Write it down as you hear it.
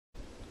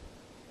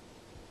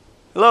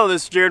Hello,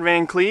 this is Jared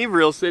Van Cleve,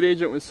 real estate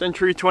agent with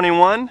Century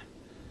 21.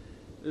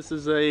 This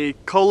is a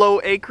Colo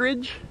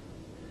Acreage,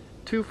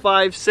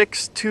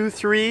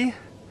 25623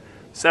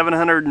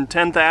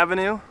 710th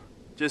Avenue,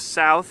 just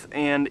south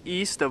and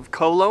east of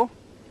Colo.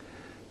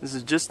 This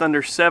is just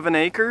under 7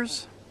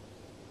 acres.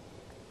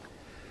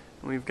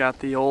 We've got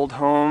the old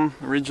home,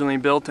 originally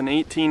built in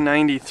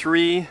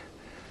 1893,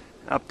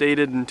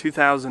 updated in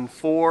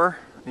 2004.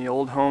 The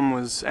old home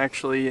was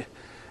actually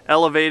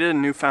elevated, a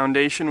new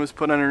foundation was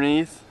put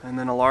underneath, and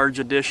then a large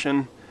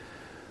addition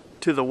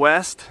to the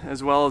west,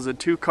 as well as a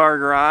 2-car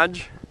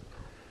garage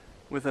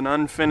with an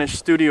unfinished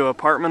studio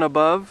apartment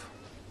above.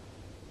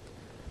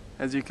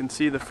 As you can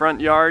see, the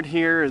front yard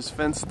here is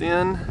fenced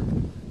in,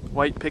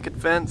 white picket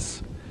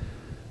fence,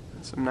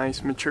 some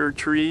nice mature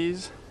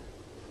trees.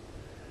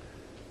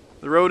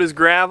 The road is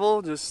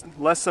gravel, just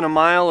less than a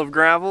mile of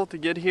gravel to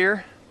get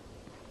here.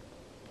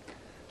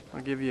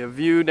 I'll give you a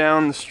view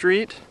down the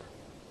street.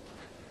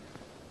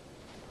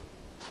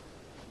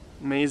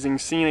 Amazing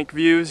scenic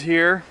views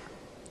here,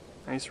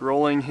 nice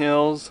rolling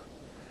hills,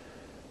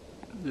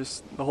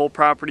 just the whole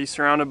property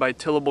surrounded by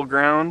tillable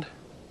ground.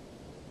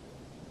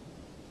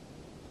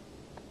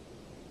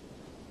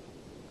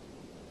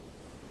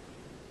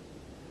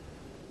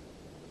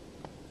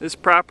 This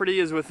property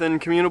is within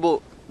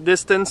commutable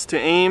distance to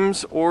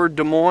Ames or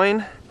Des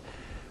Moines,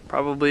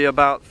 probably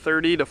about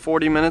 30 to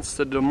 40 minutes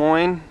to Des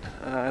Moines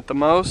at the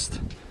most,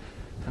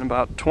 and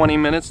about 20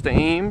 minutes to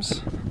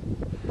Ames.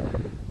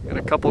 Got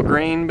a couple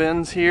grain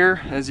bins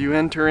here as you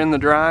enter in the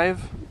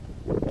drive.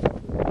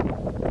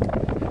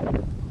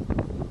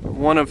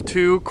 One of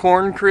 2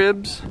 corn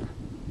cribs.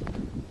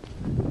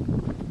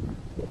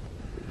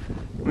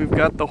 We've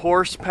got the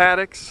horse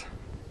paddocks.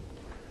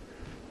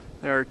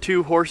 There are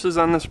 2 horses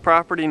on this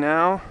property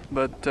now,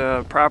 but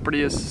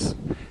property is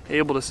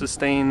able to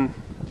sustain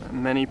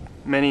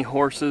many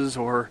horses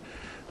or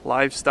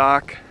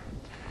livestock.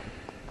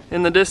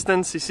 In the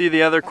distance you see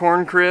the other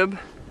corn crib,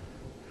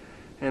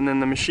 and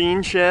then the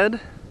machine shed.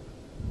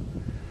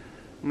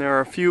 And there are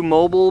a few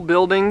mobile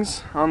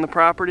buildings on the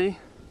property,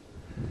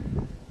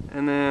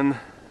 and then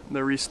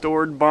the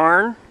restored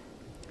barn.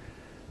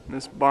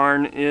 This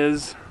barn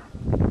is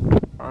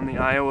on the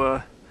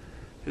Iowa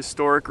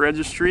Historic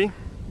Registry.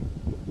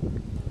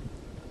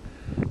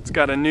 It's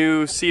got a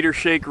new cedar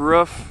shake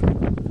roof.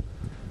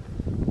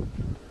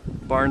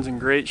 Barn's in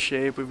great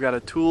shape. We've got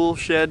a tool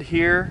shed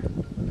here.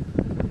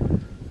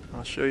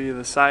 I'll show you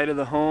the side of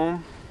the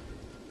home.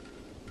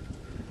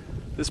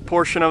 This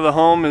portion of the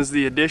home is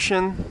the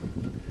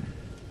addition,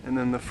 and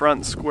then the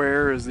front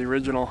square is the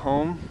original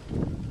home.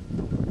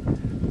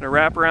 A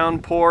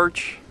wraparound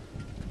porch,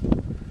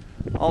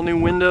 all new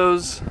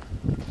windows,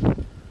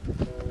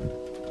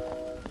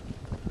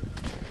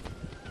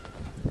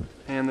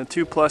 and the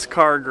 2+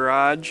 car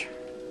garage.